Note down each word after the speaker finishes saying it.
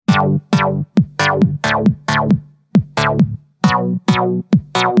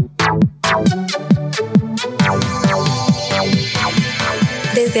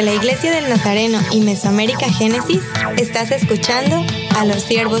Desde la Iglesia del Nazareno y Mesoamérica Génesis, estás escuchando a los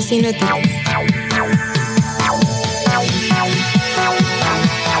siervos inútiles.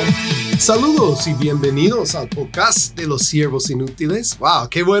 Saludos y bienvenidos al podcast de los siervos inútiles. ¡Wow!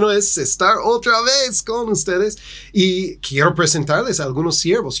 ¡Qué bueno es estar otra vez con ustedes! Y quiero presentarles a algunos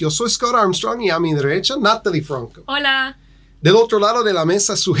siervos. Yo soy Scott Armstrong y a mi derecha, Natalie Franco. Hola. Del otro lado de la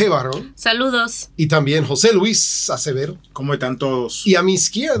mesa, Suje Barón. Saludos. Y también José Luis Acevedo. ¿Cómo están todos? Y a mi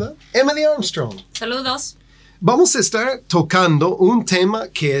izquierda, Emily Armstrong. Saludos. Vamos a estar tocando un tema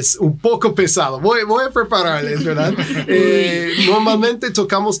que es un poco pesado. Voy a prepararles, ¿verdad? Normalmente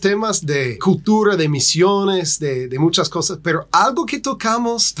tocamos temas de cultura, de misiones, de muchas cosas, pero algo que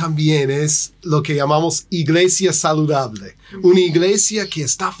tocamos también es lo que llamamos iglesia saludable. Una iglesia que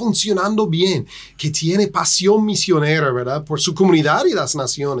está funcionando bien, que tiene pasión misionera, ¿verdad? Por su comunidad y las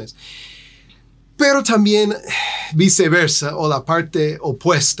naciones. Pero también viceversa, o la parte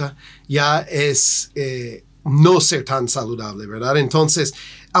opuesta, ya es no ser tan saludable, ¿verdad? Entonces,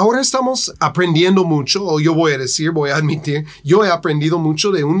 ahora estamos aprendiendo mucho, o yo voy a admitir, yo he aprendido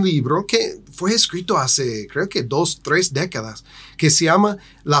mucho de un libro que fue escrito hace, creo que 2-3 décadas, que se llama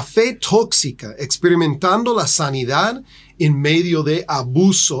La Fe Tóxica, experimentando la sanidad en medio de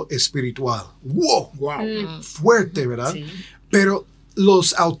abuso espiritual. ¡Wow! Fuerte, ¿verdad? Sí. Pero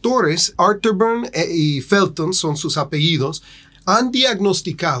los autores, Arthur Byrne y Felton son sus apellidos, han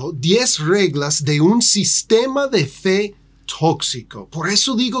diagnosticado 10 reglas de un sistema de fe tóxico. Por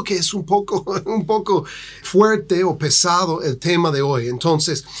eso digo que es un poco fuerte o pesado el tema de hoy.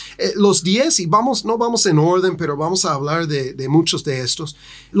 Entonces, los 10, y no vamos en orden, pero vamos a hablar de muchos de estos.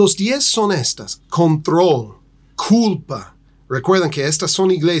 Los 10 son estas: control, culpa. Recuerden que estas son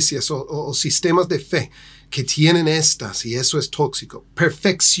iglesias o sistemas de fe que tienen estas, y eso es tóxico.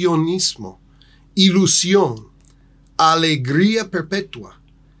 Perfeccionismo, ilusión, alegría perpetua,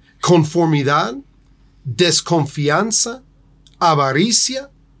 conformidad, desconfianza,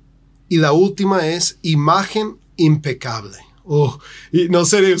 avaricia, y la última es imagen impecable. Oh, y no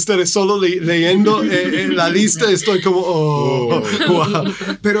sé de ustedes, solo leyendo la lista estoy como, wow.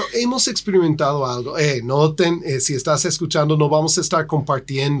 Pero hemos experimentado algo. Noten, si estás escuchando, no vamos a estar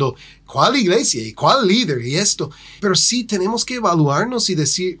compartiendo cuál iglesia y cuál líder y esto, pero sí tenemos que evaluarnos y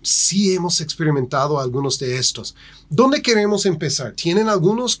decir, sí hemos experimentado algunos de estos. ¿Dónde queremos empezar? ¿Tienen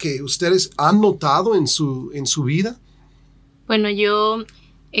algunos que ustedes han notado en su vida? Bueno, yo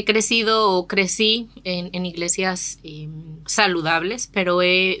crecí en iglesias saludables, pero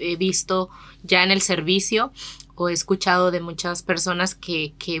he visto ya en el servicio o he escuchado de muchas personas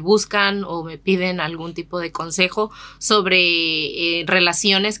que buscan o me piden algún tipo de consejo sobre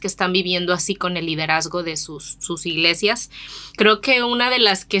relaciones que están viviendo así con el liderazgo de sus iglesias. Creo que una de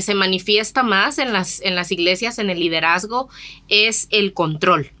las que se manifiesta más en las iglesias, en el liderazgo, es el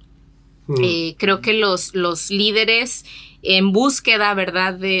control. Creo que los líderes, en búsqueda,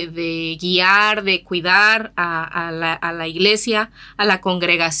 ¿verdad?, de guiar, de cuidar a la iglesia, a la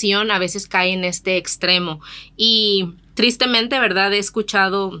congregación, a veces cae en este extremo. Y tristemente, ¿verdad?, he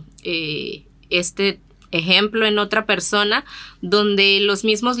escuchado este ejemplo en otra persona donde los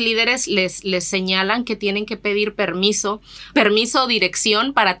mismos líderes les señalan que tienen que pedir permiso o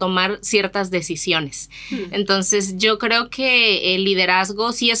dirección para tomar ciertas decisiones. Entonces yo creo que el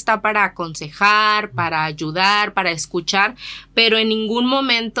liderazgo sí está para aconsejar, para ayudar, para escuchar, pero en ningún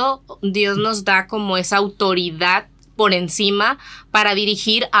momento Dios nos da como esa autoridad por encima para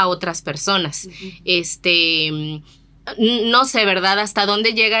dirigir a otras personas. No sé, ¿verdad?, hasta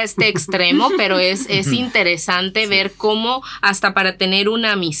dónde llega este extremo, pero es interesante ver cómo hasta para tener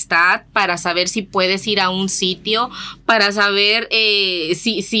una amistad, para saber si puedes ir a un sitio, para saber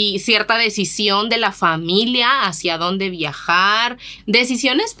si cierta decisión de la familia, hacia dónde viajar,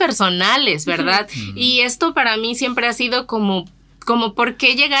 decisiones personales, ¿verdad? Y esto para mí siempre ha sido como ¿por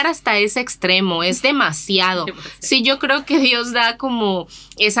qué llegar hasta ese extremo? Es demasiado. Sí, yo creo que Dios da como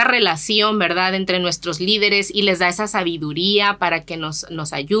esa relación, ¿verdad?, entre nuestros líderes y les da esa sabiduría para que nos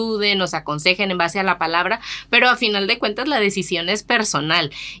ayuden, nos aconsejen en base a la palabra, pero a final de cuentas la decisión es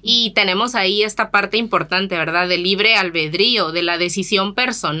personal. Y tenemos ahí esta parte importante, ¿verdad?, del libre albedrío, de la decisión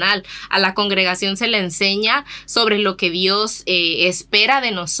personal. A la congregación se le enseña sobre lo que Dios espera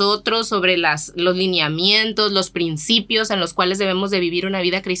de nosotros, sobre los lineamientos, los principios en los cuales debemos de vivir una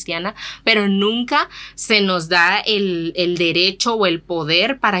vida cristiana, pero nunca se nos da el derecho o el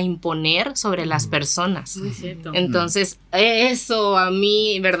poder para imponer sobre las personas. Muy cierto. Entonces, eso a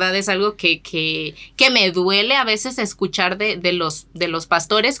mí, ¿verdad?, es algo que me duele a veces escuchar de los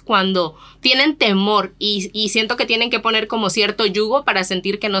pastores cuando tienen temor y siento que tienen que poner como cierto yugo para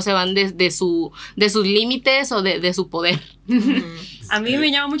sentir que no se van de sus límites o de su poder. A mí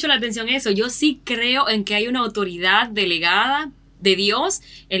me llama mucho la atención eso. Yo sí creo en que hay una autoridad delegada de Dios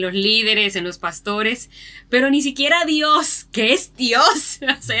en los líderes, en los pastores, pero ni siquiera Dios, que es Dios,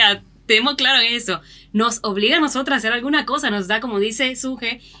 o sea, tenemos claro en eso, nos obliga a nosotros a hacer alguna cosa, nos da, como dice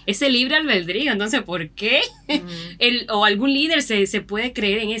Suje, ese libre albedrío. Entonces, ¿por qué o algún líder se puede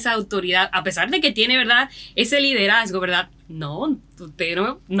creer en esa autoridad, a pesar de que tiene, ¿verdad?, ese liderazgo, ¿verdad? No,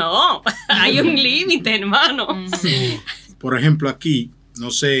 hay un límite, hermano. Por ejemplo, aquí, no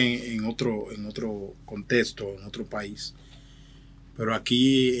sé en otro contexto, en otro país, pero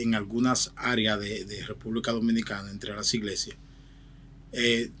aquí en algunas áreas de República Dominicana, entre las iglesias,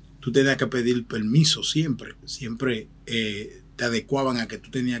 tú tenías que pedir permiso siempre te adecuaban a que tú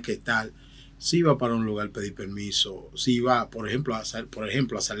tenías que estar, si iba para un lugar pedir permiso, si iba, por ejemplo, a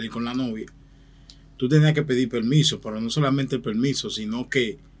salir con la novia, tú tenías que pedir permiso, pero no solamente el permiso, sino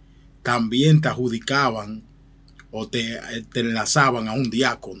que también te adjudicaban o te enlazaban a un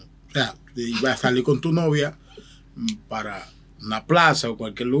diácono. O sea, ibas a salir con tu novia para una plaza o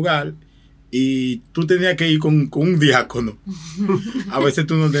cualquier lugar y tú tenías que ir con un diácono. A veces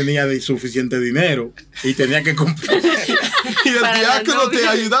tú no tenías suficiente dinero y tenías que comprar. Y el diácono te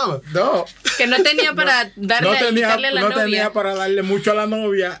ayudaba. No. Que no tenía para darle a la novia. No tenía para darle mucho a la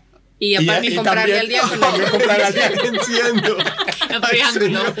novia. Y aparte comprarle al diácono. También comprarle al diácono.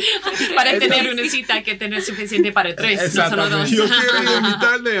 Entiendo. Para tener una cita hay que tener suficiente para 3, no solo 2. Yo quiero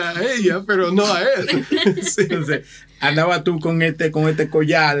invitarle a ella, pero no a él. Sí. Entonces, andaba tú con este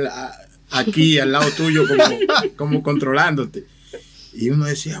collar aquí al lado tuyo como controlándote. Y uno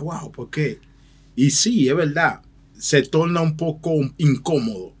decía, wow, ¿por qué? Y sí, es verdad, se torna un poco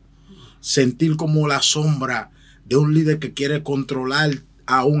incómodo sentir como la sombra de un líder que quiere controlar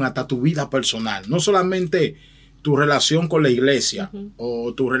aún hasta tu vida personal, no solamente tu relación con la iglesia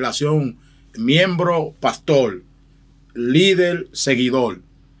o tu relación miembro, pastor, líder, seguidor,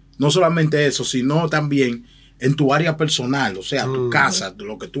 no solamente eso, sino también en tu área personal, o sea, tu casa,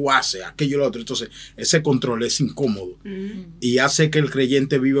 lo que tú haces, aquello y lo otro. Entonces, ese control es incómodo y hace que el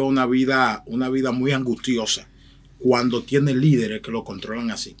creyente viva una vida muy angustiosa cuando tiene líderes que lo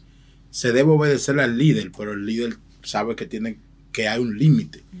controlan así. Se debe obedecer al líder, pero el líder sabe que hay un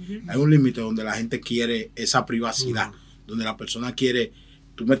límite. Hay un límite donde la gente quiere esa privacidad, donde la persona quiere,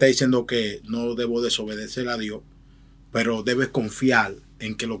 tú me estás diciendo que no debo desobedecer a Dios, pero debes confiar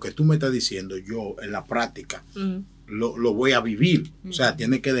en que lo que tú me estás diciendo, yo en la práctica lo voy a vivir. O sea,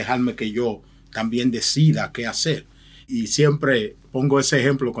 tiene que dejarme que yo también decida qué hacer. Y siempre pongo ese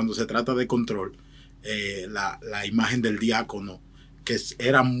ejemplo cuando se trata de control, la imagen del diácono, que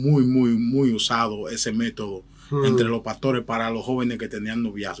era muy, muy, muy usado ese método entre los pastores para los jóvenes que tenían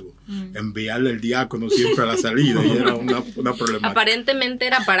noviazgo. Enviarle el diácono siempre a la salida y era una problemática. Aparentemente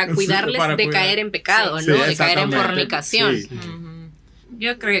era para cuidarles de caer en pecado, sí, ¿no? Sí, de caer en fornicación. Sí.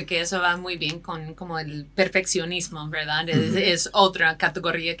 Yo creo que eso va muy bien con como el perfeccionismo, ¿verdad? Es otra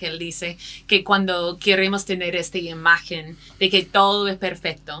categoría que él dice, que cuando queremos tener esta imagen de que todo es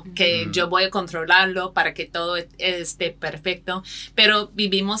perfecto, que yo voy a controlarlo para que todo esté perfecto, pero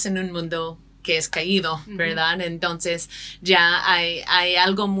vivimos en un mundo que es caído, ¿verdad? Entonces ya hay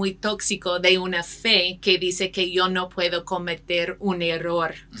algo muy tóxico de una fe que dice que yo no puedo cometer un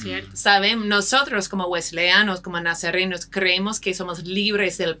error. ¿Saben? Nosotros como wesleyanos, como nazarenos, creemos que somos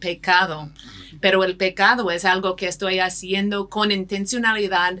libres del pecado, pero el pecado es algo que estoy haciendo con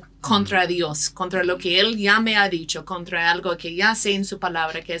intencionalidad contra Dios, contra lo que Él ya me ha dicho, contra algo que ya sé en su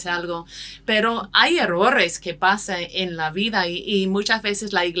palabra, que es algo, pero hay errores que pasan en la vida y muchas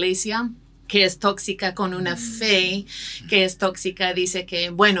veces la iglesia, que es tóxica con una fe que es tóxica, dice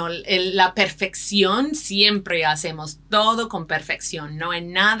que, bueno, la perfección, siempre hacemos todo con perfección, no hay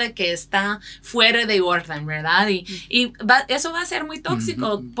nada que está fuera de orden, ¿verdad? Y eso va a ser muy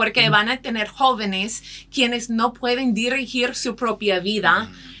tóxico porque van a tener jóvenes quienes no pueden dirigir su propia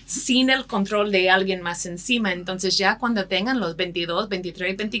vida sin el control de alguien más encima. Entonces ya cuando tengan los 22,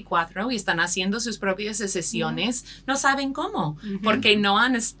 23, 24 y están haciendo sus propias decisiones, no saben cómo, porque no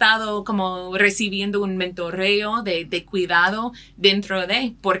han estado como recibiendo un mentoreo de cuidado dentro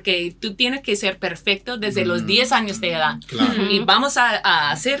de, porque tú tienes que ser perfecto desde los 10 años de edad. Claro. Y vamos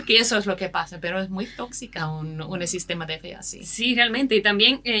a hacer que eso es lo que pasa, pero es muy tóxica un sistema de fe así. Sí, realmente. Y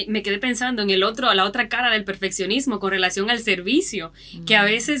también me quedé pensando en la otra cara del perfeccionismo con relación al servicio, que a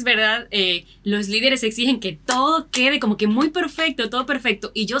veces, ¿verdad? Los líderes exigen que todo quede como que muy perfecto, todo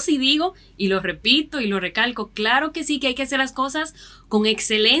perfecto. Y yo sí digo, y lo repito y lo recalco, claro que sí, que hay que hacer las cosas con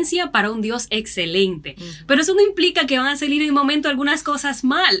excelencia para un Dios excelente. Pero eso no implica que van a salir en un momento algunas cosas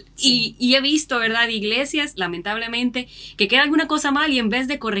mal. Sí. Y he visto, ¿verdad? Iglesias, lamentablemente, que queda alguna cosa mal y en vez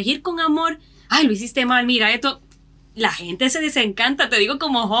de corregir con amor, ay, lo hiciste mal, mira, esto la gente se desencanta, te digo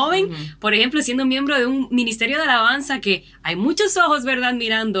como joven, por ejemplo, siendo miembro de un ministerio de alabanza que hay muchos ojos, ¿verdad?,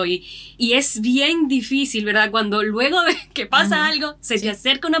 mirando y es bien difícil, ¿verdad?, cuando luego de que pasa algo, se te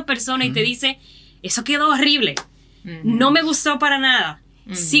acerca una persona y te dice, eso quedó horrible, no me gustó para nada.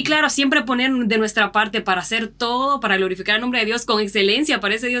 Sí, claro, siempre poner de nuestra parte para hacer todo, para glorificar el nombre de Dios con excelencia,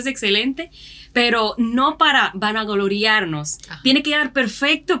 para ese Dios excelente, pero no para vanagloriarnos. Tiene que quedar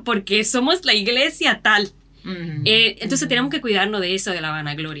perfecto porque somos la iglesia tal. Entonces tenemos que cuidarnos de eso, de la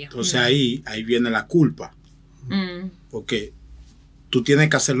vanagloria. Entonces ahí viene la culpa, porque tú tienes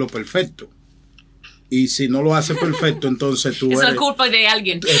que hacerlo perfecto, y si no lo haces perfecto, entonces tú eso es culpa de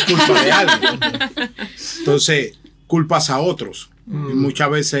alguien. Es culpa de alguien. Entonces culpas a otros, y muchas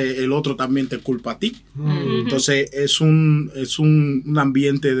veces el otro también te culpa a ti. Entonces es un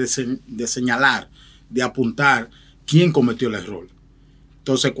ambiente de señalar, de apuntar quién cometió el error.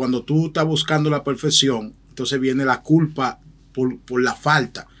 Entonces cuando tú estás buscando la perfección, entonces viene la culpa por la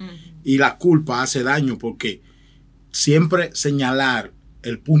falta. Y la culpa hace daño porque siempre señalar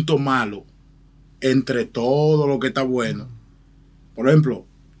el punto malo entre todo lo que está bueno. Por ejemplo,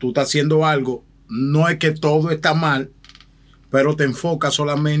 tú estás haciendo algo, no es que todo está mal, pero te enfocas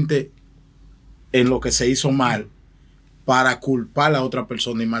solamente en lo que se hizo mal para culpar a la otra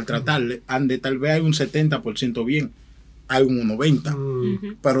persona y maltratarle. Tal vez hay un 70% bien, hay un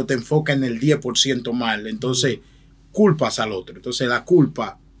 90%, pero te enfocas en el 10% mal. Entonces, culpas al otro. Entonces, la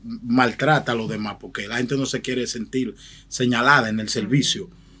culpa maltrata a los demás porque la gente no se quiere sentir señalada en el servicio.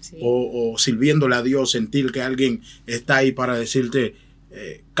 Sí. O sirviéndole a Dios, sentir que alguien está ahí para decirte,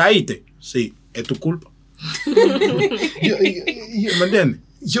 caíste. Sí, es tu culpa. ¿Me entiendes?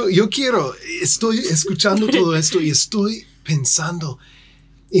 Yo estoy escuchando todo esto y estoy pensando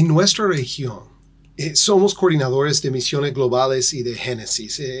en nuestra región. Somos coordinadores de misiones globales y de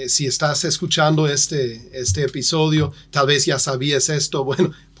Génesis. Si estás escuchando este episodio, tal vez ya sabías esto.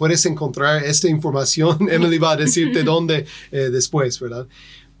 Bueno, puedes encontrar esta información. Emily va a decirte dónde después, ¿verdad?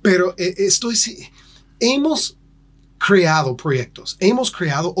 Pero hemos creado proyectos, hemos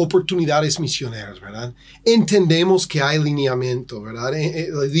creado oportunidades misioneras, ¿verdad? Entendemos que hay lineamiento, ¿verdad?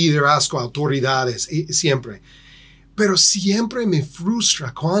 Liderazgo, autoridades, siempre. Pero siempre me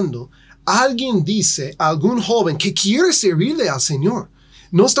frustra cuando alguien dice a algún joven que quiere servirle al Señor.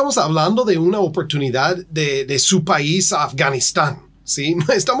 No estamos hablando de una oportunidad de su país, Afganistán, ¿sí?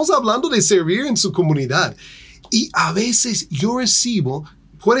 No estamos hablando de servir en su comunidad. Y a veces yo recibo,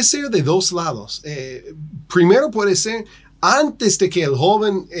 puede ser de dos lados. Primero puede ser antes de que el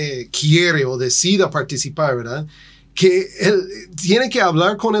joven quiere o decida participar, ¿verdad? Que él tiene que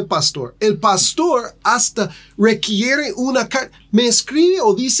hablar con el pastor. El pastor hasta requiere una carta. Me escribe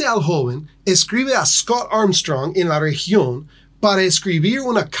o dice al joven, escribe a Scott Armstrong en la región para escribir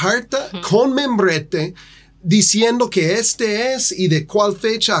una carta con membrete diciendo que este es y de cuál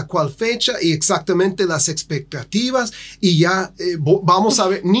fecha a cuál fecha y exactamente las expectativas y ya vamos a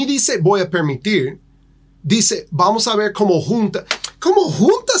ver, ni dice voy a permitir, dice vamos a ver cómo junta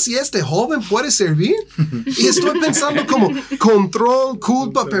si este joven puede servir. Y estoy pensando como control,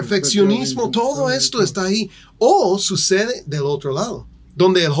 culpa, perfeccionismo, todo esto está ahí. O sucede del otro lado,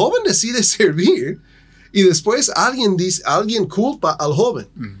 donde el joven decide servir y después alguien culpa al joven.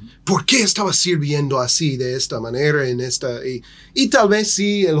 ¿Por qué estaba sirviendo así, de esta manera, y tal vez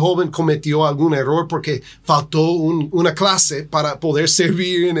sí el joven cometió algún error porque faltó una clase para poder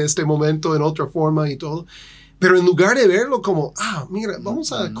servir en este momento en otra forma y todo. Pero en lugar de verlo como, mira,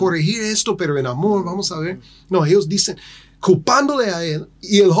 vamos a corregir esto, pero en amor, vamos a ver. No, ellos dicen, culpándole a él,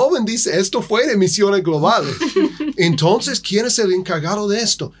 y el joven dice, esto fue de misiones globales. Entonces, ¿quién es el encargado de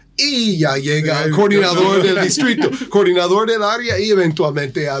esto? Y ya llega el coordinador del distrito, coordinador del área y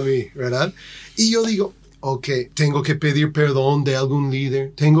eventualmente a mí, ¿verdad? Y yo digo, ok, tengo que pedir perdón de algún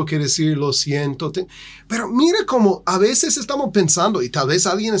líder, tengo que decir lo siento. Pero mira cómo a veces estamos pensando, y tal vez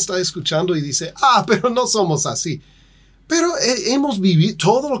alguien está escuchando y dice, pero no somos así. Pero hemos vivido,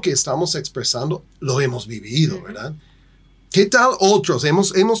 todo lo que estamos expresando, lo hemos vivido, ¿verdad? ¿Qué tal otros?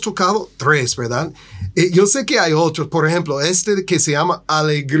 Hemos tocado 3, ¿verdad? Yo sé que hay otros, por ejemplo, que se llama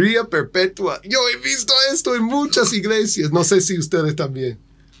Alegría Perpetua. Yo he visto esto en muchas iglesias, no sé si ustedes también.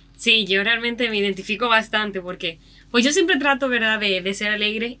 Sí, yo realmente me identifico bastante porque pues yo siempre trato, ¿verdad?, de ser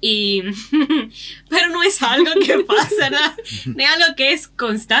alegre pero no es algo que pasa, ¿verdad? No es algo que es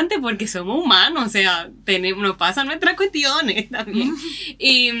constante porque somos humanos, o sea, nos pasan nuestras cuestiones también.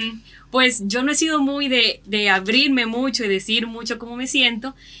 Y pues yo no he sido muy de abrirme mucho y decir mucho cómo me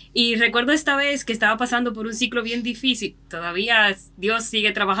siento. Y recuerdo esta vez que estaba pasando por un ciclo bien difícil. Todavía Dios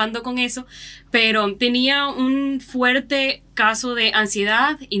sigue trabajando con eso, pero tenía un fuerte caso de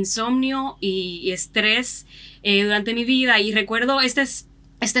ansiedad, insomnio y estrés durante mi vida. Y recuerdo este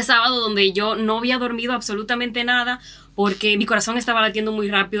sábado donde yo no había dormido absolutamente nada, porque mi corazón estaba latiendo muy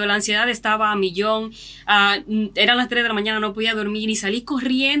rápido, la ansiedad estaba a millón, eran las 3 de la mañana, no podía dormir y salí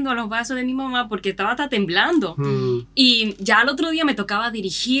corriendo a los brazos de mi mamá porque estaba hasta temblando. Y ya al otro día me tocaba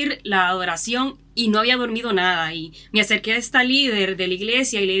dirigir la adoración y no había dormido nada. Y me acerqué a esta líder de la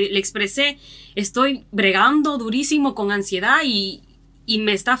iglesia y le expresé, estoy bregando durísimo con ansiedad y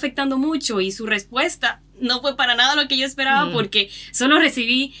me está afectando mucho. Y su respuesta no fue para nada lo que yo esperaba, porque solo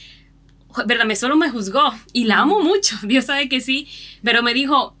recibí... ¿verdad? Solo me juzgó y la amo mucho, Dios sabe que sí, pero me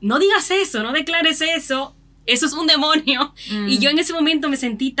dijo, no digas eso, no declares eso es un demonio. Y yo en ese momento me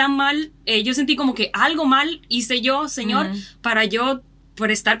sentí tan mal, yo sentí como que algo mal hice yo, Señor,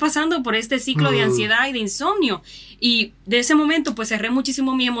 por estar pasando por este ciclo de ansiedad y de insomnio. Y de ese momento pues cerré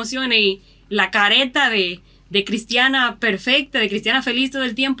muchísimo mis emociones y la careta de cristiana perfecta, de cristiana feliz todo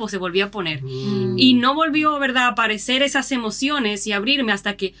el tiempo se volvió a poner. Y no volvió, ¿verdad?, a aparecer esas emociones y abrirme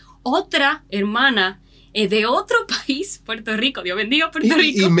hasta que otra hermana de otro país, Puerto Rico, Dios bendiga Puerto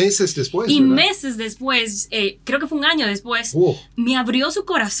Rico. Y meses después, Y ¿verdad? meses después, creo que fue un año después, me abrió su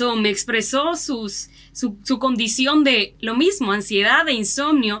corazón, me expresó su condición de lo mismo, ansiedad e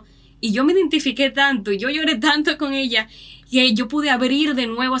insomnio, y yo me identifiqué tanto, yo lloré tanto con ella, que yo pude abrir de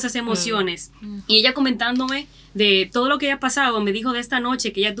nuevo esas emociones. Y ella comentándome de todo lo que había pasado, me dijo de esta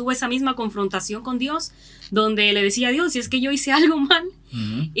noche que ella tuvo esa misma confrontación con Dios, donde le decía a Dios, si es que yo hice algo mal.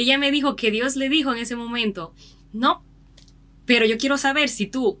 Y ella me dijo que Dios le dijo en ese momento, no, pero yo quiero saber si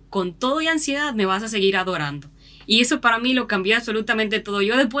tú con todo y ansiedad me vas a seguir adorando. Y eso para mí lo cambió absolutamente todo.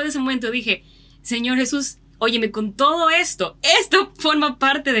 Yo después de ese momento dije, Señor Jesús, óyeme, con todo esto forma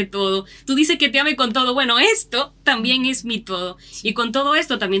parte de todo. Tú dices que te ame con todo. Bueno, esto también es mi todo. Sí. Y con todo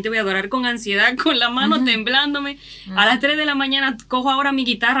esto también te voy a adorar con ansiedad, con la mano temblándome. A las 3 de la mañana cojo ahora mi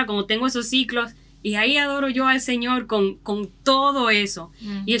guitarra, como tengo esos ciclos, y ahí adoro yo al Señor con todo eso.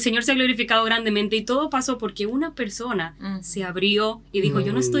 Y el Señor se ha glorificado grandemente. Y todo pasó porque una persona se abrió y dijo,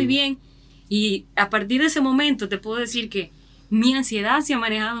 yo no estoy bien. Y a partir de ese momento te puedo decir que mi ansiedad se ha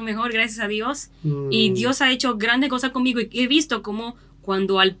manejado mejor, gracias a Dios. Y Dios ha hecho grandes cosas conmigo. Y he visto como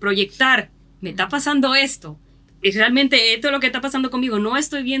cuando al proyectar me está pasando esto, y realmente esto es lo que está pasando conmigo, no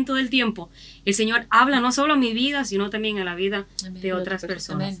estoy bien todo el tiempo, el Señor habla no solo a mi vida, sino también a la vida de otras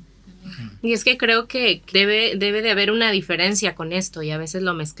personas. Y es que creo que debe de haber una diferencia con esto y a veces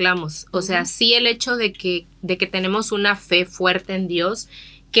lo mezclamos. O sea, sí, el hecho de que tenemos una fe fuerte en Dios,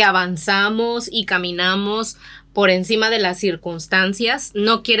 que avanzamos y caminamos por encima de las circunstancias,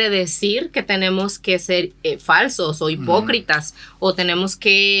 no quiere decir que tenemos que ser falsos o hipócritas o tenemos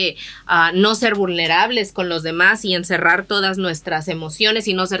que no ser vulnerables con los demás y encerrar todas nuestras emociones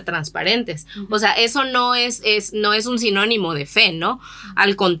y no ser transparentes. O sea, eso no es un sinónimo de fe, ¿no?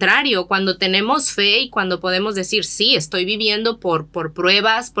 Al contrario, cuando tenemos fe y cuando podemos decir, sí, estoy viviendo por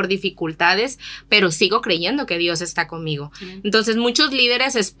pruebas, por dificultades, pero sigo creyendo que Dios está conmigo. Entonces, muchos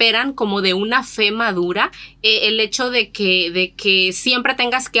líderes esperan como de una fe madura el hecho de que siempre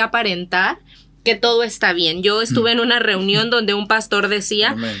tengas que aparentar que todo está bien. Yo estuve en una reunión donde un pastor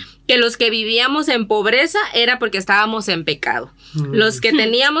decía que los que vivíamos en pobreza era porque estábamos en pecado. Los que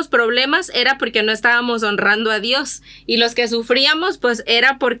teníamos problemas era porque no estábamos honrando a Dios. Y los que sufríamos, pues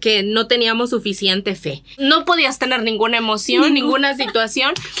era porque no teníamos suficiente fe. No podías tener ninguna emoción, ninguna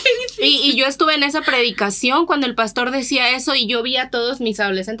situación. Y yo estuve en esa predicación cuando el pastor decía eso y yo vi a todos mis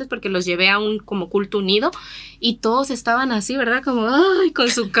adolescentes porque los llevé a un como culto unido y todos estaban así, ¿verdad? Como, ay,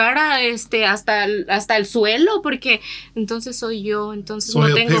 con su cara hasta el suelo, porque entonces soy yo, entonces soy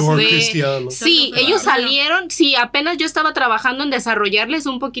no tengo fe. Cristiano. Sí, ellos salieron, sí, apenas yo estaba trabajando en desarrollarles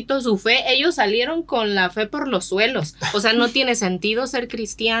un poquito su fe, ellos salieron con la fe por los suelos. O sea, no tiene sentido ser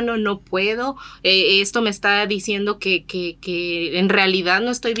cristiano, no puedo. Esto me está diciendo que en realidad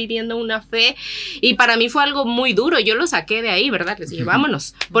no estoy viviendo una fe. Y para mí fue algo muy duro. Yo lo saqué de ahí, ¿verdad? Les dije,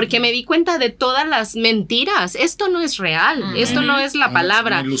 vámonos. Porque me di cuenta de todas las mentiras. Esto no es real. Esto no es la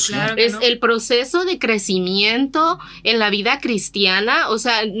palabra. Claro es no. el proceso de crecimiento en la vida cristiana. O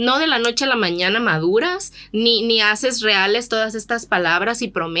sea, no de la noche a la mañana maduras, ni haces reales todas estas palabras y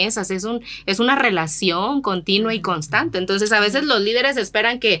promesas. Es una relación continua y constante. Entonces, a veces los líderes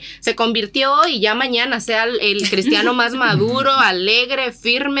esperan que se convirtió y ya mañana sea el cristiano más maduro, alegre,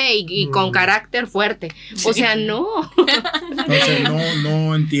 firme y con carácter fuerte. O sea, no. Entonces,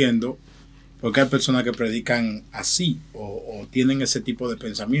 no entiendo Porque hay personas que predican así o tienen ese tipo de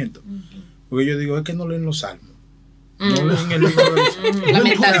pensamiento. Porque yo digo, es que no leen los salmos. No leen el libro de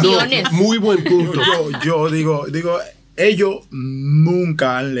Lamentaciones. Muy buen punto. Yo digo, ellos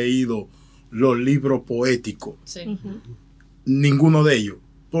nunca han leído los libros poéticos. Sí. Ninguno de ellos.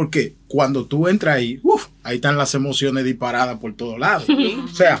 Porque cuando tú entras ahí, ahí están las emociones disparadas por todos lados.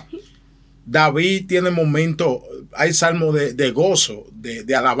 O sea, David tiene momentos, hay salmos de gozo,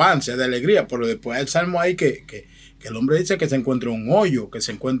 de alabanza, de alegría, pero después hay salmos ahí que el hombre dice que se encuentra en un hoyo, que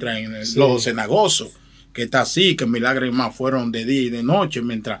se encuentra en el lodo cenagoso, que está así, que mis lágrimas fueron de día y de noche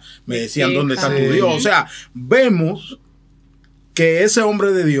mientras me decían dónde está tu Dios. O sea, vemos que ese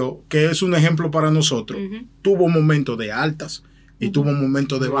hombre de Dios, que es un ejemplo para nosotros, tuvo momentos de altas y tuvo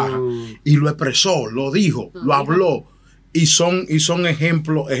momentos de bajas y lo expresó, lo dijo, lo habló y son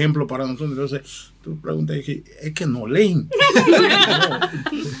ejemplos para nosotros. Entonces, tú preguntas, es que no leen,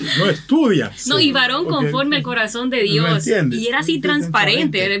 no estudian. No, y varón conforme al corazón de Dios. Y era así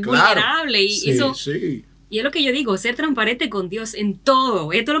transparente, era vulnerable. Y eso. Sí. Y es lo que yo digo, ser transparente con Dios en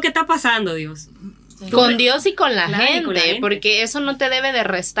todo. Esto es lo que está pasando, Dios. Con Dios y con la, Claro, gente, y con la gente, porque eso no te debe de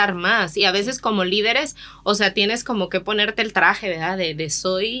restar más. Y a veces como líderes, o sea, tienes como que ponerte el traje, ¿verdad? De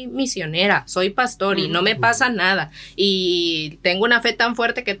soy misionera, soy pastor y no me pasa nada. Y tengo una fe tan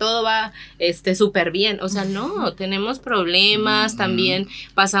fuerte que todo va súper bien. O sea, no, tenemos problemas, también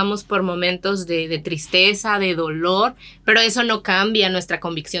pasamos por momentos de tristeza, de dolor, pero eso no cambia nuestra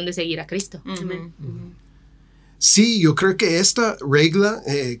convicción de seguir a Cristo. Amén. Sí, yo creo que esta regla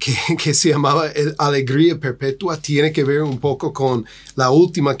que se llamaba alegría perpetua tiene que ver un poco con la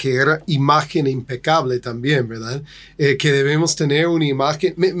última, que era imagen impecable también, ¿verdad? Que debemos tener una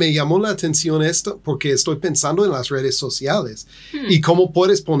imagen. Me llamó la atención esto porque estoy pensando en las redes sociales y cómo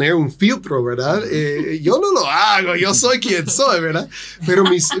puedes poner un filtro, ¿verdad? Yo no lo hago, yo soy quien soy, ¿verdad?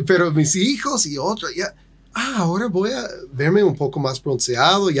 Pero mis hijos y otros ya... ahora voy a verme un poco más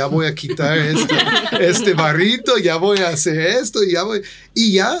bronceado, ya voy a quitar este barrito, ya voy a hacer esto,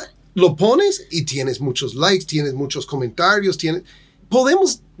 y ya lo pones y tienes muchos likes, tienes muchos comentarios,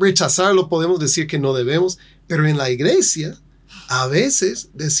 podemos rechazarlo, podemos decir que no debemos, pero en la iglesia a veces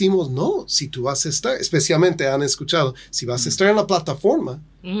decimos no, si tú vas a estar, especialmente han escuchado, si vas a estar en la plataforma,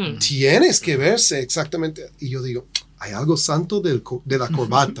 tienes que verse exactamente, y yo digo, hay algo santo de la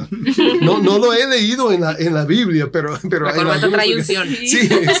corbata. No lo he leído en la Biblia, pero la corbata trae unción. Sí,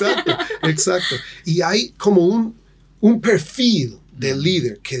 exacto. Y hay como un perfil del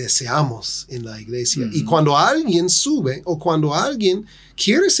líder que deseamos en la iglesia. Y cuando alguien sube o cuando alguien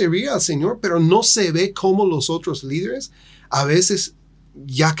quiere servir al Señor, pero no se ve como los otros líderes, a veces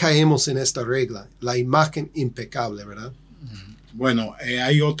ya caemos en esta regla, la imagen impecable, ¿verdad? Bueno,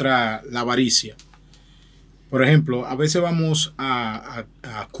 hay otra, la avaricia. Por ejemplo, a veces vamos a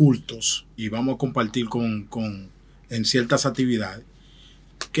cultos y vamos a compartir en ciertas actividades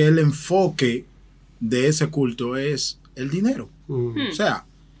que el enfoque de ese culto es el dinero. O sea,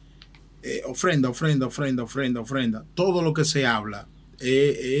 ofrenda. Todo lo que se habla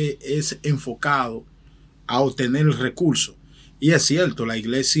es enfocado a obtener el recurso. Y es cierto, la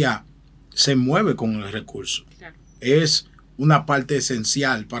iglesia se mueve con el recurso. Claro. Es una parte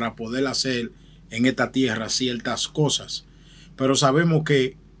esencial para poder hacer en esta tierra ciertas cosas, pero sabemos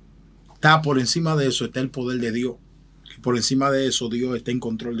que está por encima de eso, está el poder de Dios, que por encima de eso Dios está en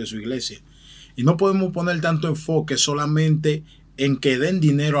control de su iglesia, y no podemos poner tanto enfoque solamente en que den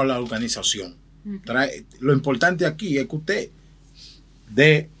dinero a la organización. Lo importante aquí es que usted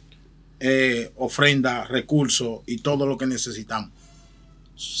dé ofrenda, recursos y todo lo que necesitamos.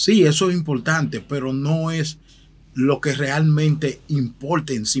 Sí, eso es importante, pero no es lo que realmente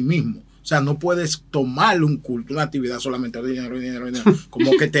importa en sí mismo. O sea, no puedes tomar un culto, una actividad solamente dinero,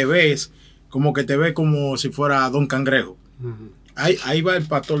 como que te ves como si fuera Don Cangrejo. Ahí va el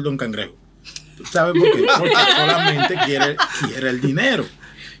pastor Don Cangrejo. ¿Tú sabes por qué? Porque solamente quiere el dinero.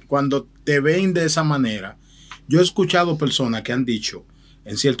 Cuando te ven de esa manera, yo he escuchado personas que han dicho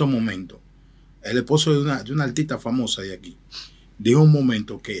en cierto momento, el esposo de una artista famosa de aquí, dijo un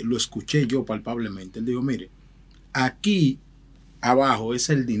momento que lo escuché yo palpablemente. Él dijo, mire, aquí abajo es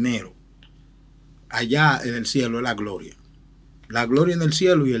el dinero. Allá en el cielo es la gloria. La gloria en el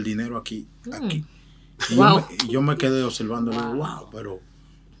cielo y el dinero aquí. Y yo me quedé observando. Wow, pero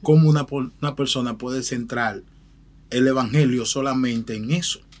 ¿cómo una persona puede centrar el evangelio solamente en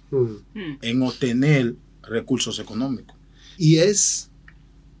eso? En obtener recursos económicos. Y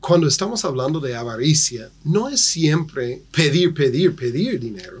cuando estamos hablando de avaricia, no es siempre pedir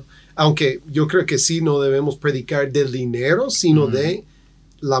dinero. Aunque yo creo que sí no debemos predicar del dinero, sino de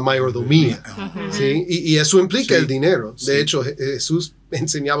la mayordomía. ¿Sí? Y eso implica el dinero. De hecho, Jesús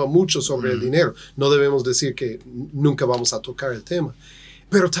enseñaba mucho sobre el dinero. No debemos decir que nunca vamos a tocar el tema.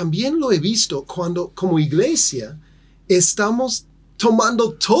 Pero también lo he visto cuando como iglesia estamos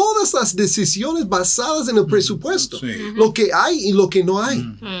tomando todas las decisiones basadas en el presupuesto. Sí. Lo que hay y lo que no hay.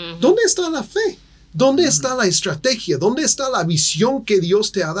 ¿Dónde está la fe? ¿Dónde está la estrategia? ¿Dónde está la visión que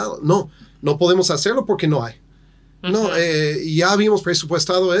Dios te ha dado? No podemos hacerlo porque no hay. No, ya habíamos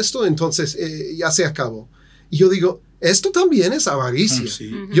presupuestado esto, entonces ya se acabó. Y yo digo, esto también es avaricia.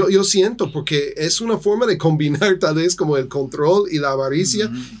 Sí. Yo siento, porque es una forma de combinar tal vez como el control y la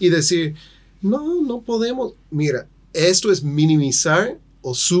avaricia y decir, no podemos. Mira, esto es minimizar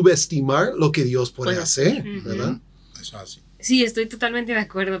o subestimar lo que Dios puede hacer, ¿verdad? Eso es así. Sí, estoy totalmente de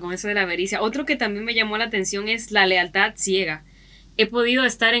acuerdo con eso de la avaricia. Otro que también me llamó la atención es la lealtad ciega. He podido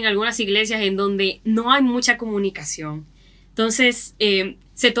estar en algunas iglesias en donde no hay mucha comunicación. Entonces,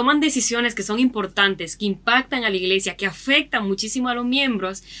 se toman decisiones que son importantes, que impactan a la iglesia, que afectan muchísimo a los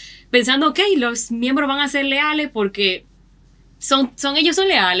miembros, pensando, ok, los miembros van a ser leales porque ellos son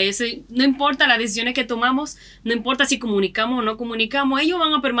leales. No importa las decisiones que tomamos, no importa si comunicamos o no comunicamos, ellos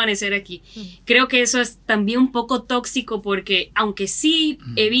van a permanecer aquí. Creo que eso es también un poco tóxico porque, aunque sí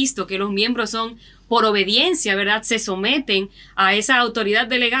he visto que los miembros son por obediencia, ¿verdad? Se someten a esa autoridad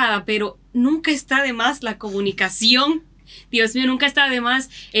delegada, pero nunca está de más la comunicación. Dios mío, nunca está de más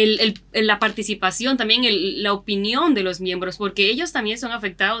la participación, también la opinión de los miembros, porque ellos también son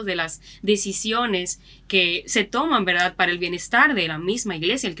afectados de las decisiones que se toman, ¿verdad? Para el bienestar de la misma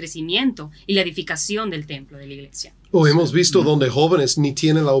iglesia, el crecimiento y la edificación del templo de la iglesia. O hemos visto donde jóvenes ni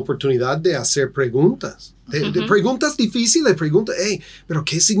tienen la oportunidad de hacer preguntas. De preguntas difíciles, preguntas, pero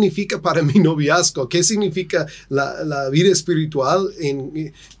 ¿qué significa para mi noviazgo? ¿Qué significa la vida espiritual?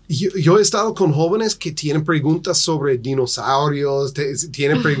 Yo he estado con jóvenes que tienen preguntas sobre dinosaurios,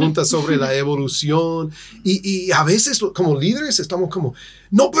 tienen preguntas sobre la evolución, y a veces como líderes estamos como,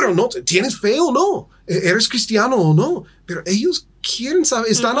 pero no, ¿tienes fe o no? ¿Eres cristiano o no? Pero ellos quieren saber,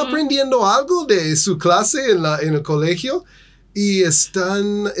 están aprendiendo algo de su clase en el colegio y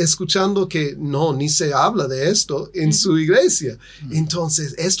están escuchando que no, ni se habla de esto en su iglesia.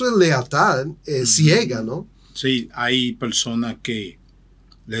 Entonces, esto es lealtad ciega, ¿no? Sí, hay personas que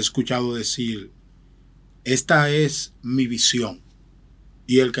le he escuchado decir, esta es mi visión,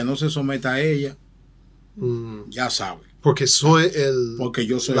 y el que no se someta a ella, ya sabe. Porque porque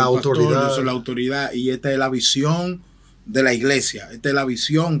yo soy la el pastor, autoridad. yo soy la autoridad, y esta es la visión de la iglesia, esta es la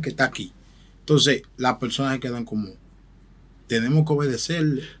visión que está aquí. Entonces, las personas se quedan como, tenemos que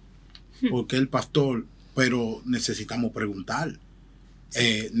obedecerle, porque el pastor, pero necesitamos preguntar.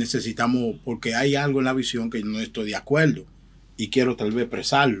 Necesitamos, porque hay algo en la visión que no estoy de acuerdo y quiero tal vez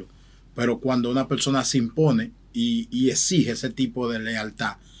expresarlo, pero cuando una persona se impone y exige ese tipo de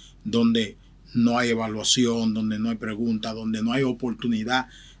lealtad, donde no hay evaluación, donde no hay pregunta, donde no hay oportunidad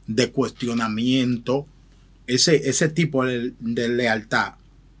de cuestionamiento, ese tipo de lealtad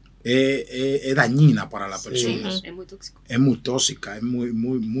es dañina para la persona. Es muy tóxico. Es muy tóxica, es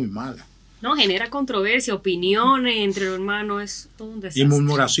muy mala. No, genera controversia, opiniones entre los hermanos, es todo un desastre. Y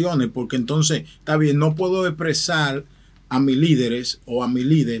murmuraciones, porque entonces, está bien, no puedo expresar a mis líderes o a mi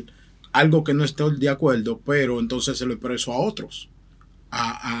líder algo que no estoy de acuerdo, pero entonces se lo expreso a otros,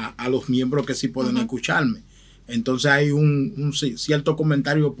 a los miembros que sí pueden escucharme. Entonces hay un cierto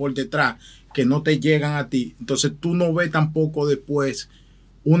comentario por detrás que no te llegan a ti. Entonces tú no ves tampoco después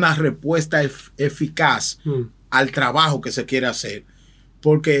una respuesta eficaz al trabajo que se quiere hacer.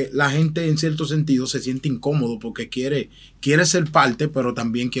 Porque la gente en cierto sentido se siente incómodo porque quiere ser parte, pero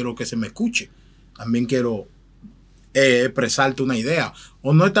también quiero que se me escuche. También quiero expresarte una idea.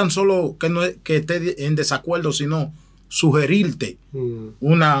 O no es tan solo que esté en desacuerdo, sino sugerirte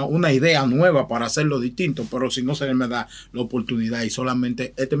una idea nueva para hacerlo distinto. Pero si no se me da la oportunidad y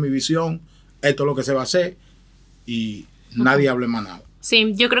solamente esta es mi visión, esto es lo que se va a hacer y nadie hable más nada.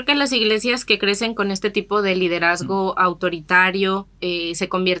 Sí, yo creo que las iglesias que crecen con este tipo de liderazgo autoritario se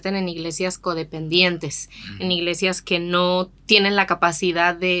convierten en iglesias codependientes, en iglesias que no tienen la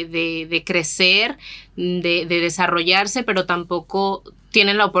capacidad de crecer, de desarrollarse, pero tampoco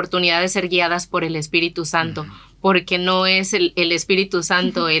tienen la oportunidad de ser guiadas por el Espíritu Santo, porque no es el Espíritu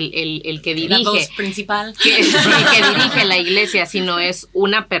Santo el que dirige. La voz principal. Que dirige la iglesia, sino es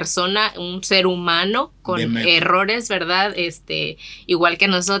una persona, un ser humano con errores, ¿verdad? Igual que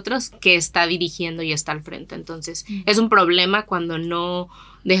nosotros, que está dirigiendo y está al frente. Entonces, es un problema cuando no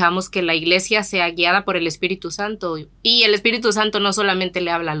dejamos que la iglesia sea guiada por el Espíritu Santo. Y el Espíritu Santo no solamente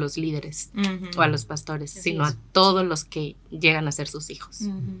le habla a los líderes o a los pastores, sino a todos los que llegan a ser sus hijos.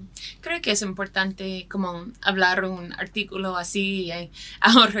 Creo que es importante como hablar un artículo así.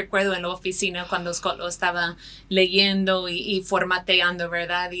 Ahora recuerdo en la oficina cuando Scott lo estaba leyendo y formateando,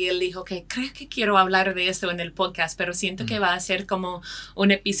 ¿verdad? Y él dijo que creo que quiero hablar de eso en el podcast, pero siento que va a ser como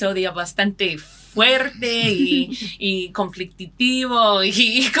un episodio bastante fuerte y conflictivo,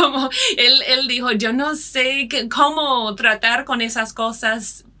 y como él dijo, yo no sé cómo tratar con esas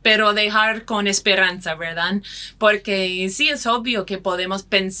cosas, pero dejar con esperanza, ¿verdad? Porque sí es obvio que podemos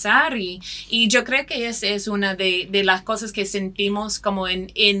pensar y yo creo que es una de las cosas que sentimos como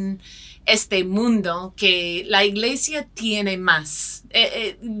en este mundo, que la iglesia tiene más.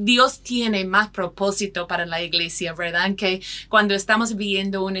 Dios tiene más propósito para la iglesia, ¿verdad? Que cuando estamos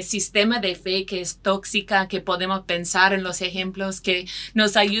viviendo un sistema de fe que es tóxica, que podemos pensar en los ejemplos que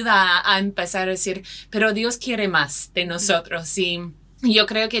nos ayuda a empezar a decir, pero Dios quiere más de nosotros. Y yo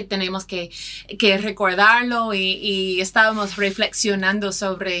creo que tenemos que recordarlo y estábamos reflexionando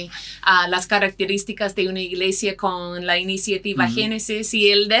sobre las características de una iglesia con la iniciativa Génesis,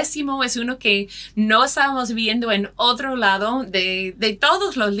 y el 10º es uno que no estábamos viendo en otro lado de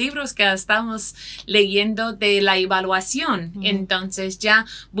todos los libros que estamos leyendo de la evaluación. Entonces ya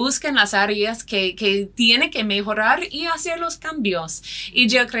busquen las áreas que tiene que mejorar y hacer los cambios. Y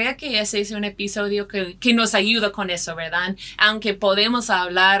yo creo que ese es un episodio que nos ayuda con eso, ¿verdad? Aunque podemos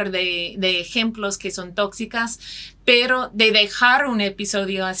hablar de ejemplos que son tóxicas, pero de dejar un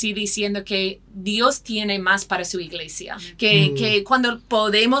episodio así diciendo que Dios tiene más para su iglesia, que cuando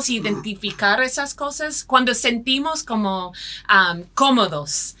podemos identificar esas cosas, cuando sentimos como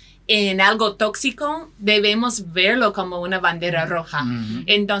cómodos en algo tóxico, debemos verlo como una bandera roja.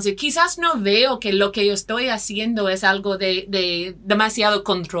 Entonces, quizás no veo que lo que yo estoy haciendo es algo de demasiado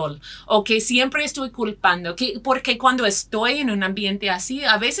control, o que siempre estoy culpando, porque cuando estoy en un ambiente así,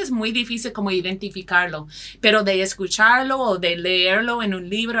 a veces es muy difícil como identificarlo, pero de escucharlo o de leerlo en un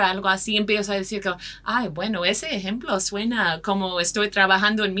libro, algo así, empiezo a decir que, ay, bueno, ese ejemplo suena como estoy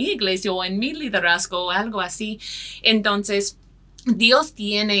trabajando en mi iglesia o en mi liderazgo o algo así. Entonces, Dios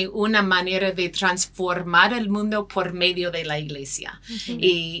tiene una manera de transformar el mundo por medio de la iglesia.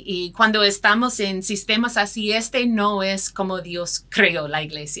 Y cuando estamos en sistemas así, no es como Dios creó la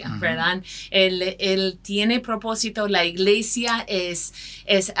iglesia, ¿verdad? Él tiene propósito. La iglesia es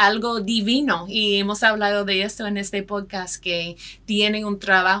algo divino. Y hemos hablado de esto en este podcast, que tiene un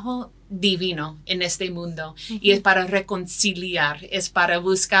trabajo divino en este mundo, y es para reconciliar, es para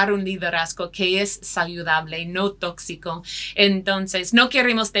buscar un liderazgo que es saludable, no tóxico. Entonces, no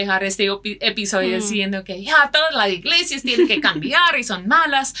queremos dejar este episodio diciendo que ya todas las iglesias tienen que cambiar y son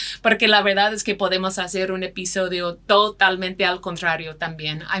malas, porque la verdad es que podemos hacer un episodio totalmente al contrario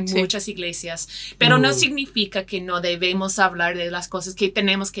también. Hay muchas iglesias, pero no significa que no debemos hablar de las cosas que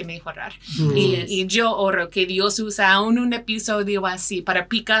tenemos que mejorar. Y yo oro que Dios usa aún un episodio así para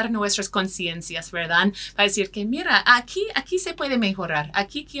picar nuestras conciencias, ¿verdad? Para decir que mira, aquí se puede mejorar,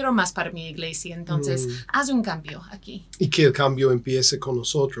 aquí quiero más para mi iglesia, entonces haz un cambio aquí. Y que el cambio empiece con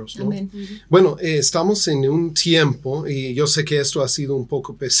nosotros, ¿no? Amén. Bueno, estamos en un tiempo, y yo sé que esto ha sido un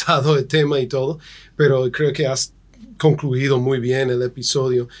poco pesado el tema y todo, pero creo que has concluido muy bien el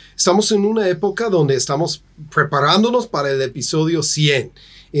episodio. Estamos en una época donde estamos preparándonos para el episodio 100.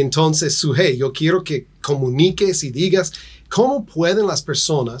 Entonces, Sujei, yo quiero que comuniques y digas cómo pueden las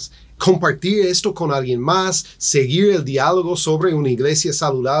personas compartir esto con alguien más, seguir el diálogo sobre una iglesia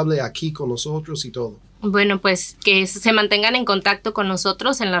saludable aquí con nosotros y todo. Bueno, pues que se mantengan en contacto con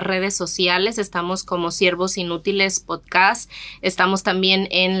nosotros en las redes sociales. Estamos como Siervos Inútiles Podcast. Estamos también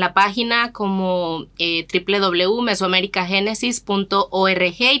en la página como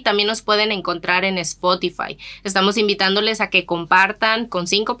www.mesoamericagenesis.org, y también nos pueden encontrar en Spotify. Estamos invitándoles a que compartan con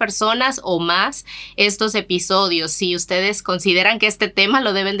 5 personas o más estos episodios. Si ustedes consideran que este tema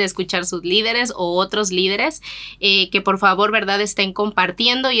lo deben de escuchar sus líderes o otros líderes, que por favor, ¿verdad?, estén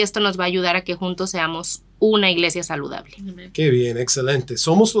compartiendo, y esto nos va a ayudar a que juntos seamos una iglesia saludable. Qué bien, excelente.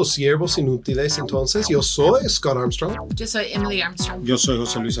 Somos los Siervos Inútiles, entonces. Yo soy Scott Armstrong. Yo soy Emily Armstrong. Yo soy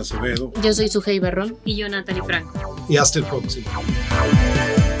José Luis Acevedo. Yo soy Sujei Berrón. Y yo, Natalie Franco. Y hasta el próximo.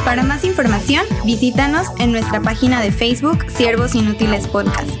 Para más información, visítanos en nuestra página de Facebook Siervos Inútiles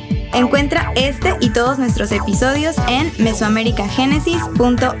Podcast. Encuentra este y todos nuestros episodios en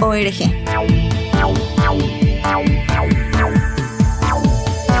mesoamericagenesis.org.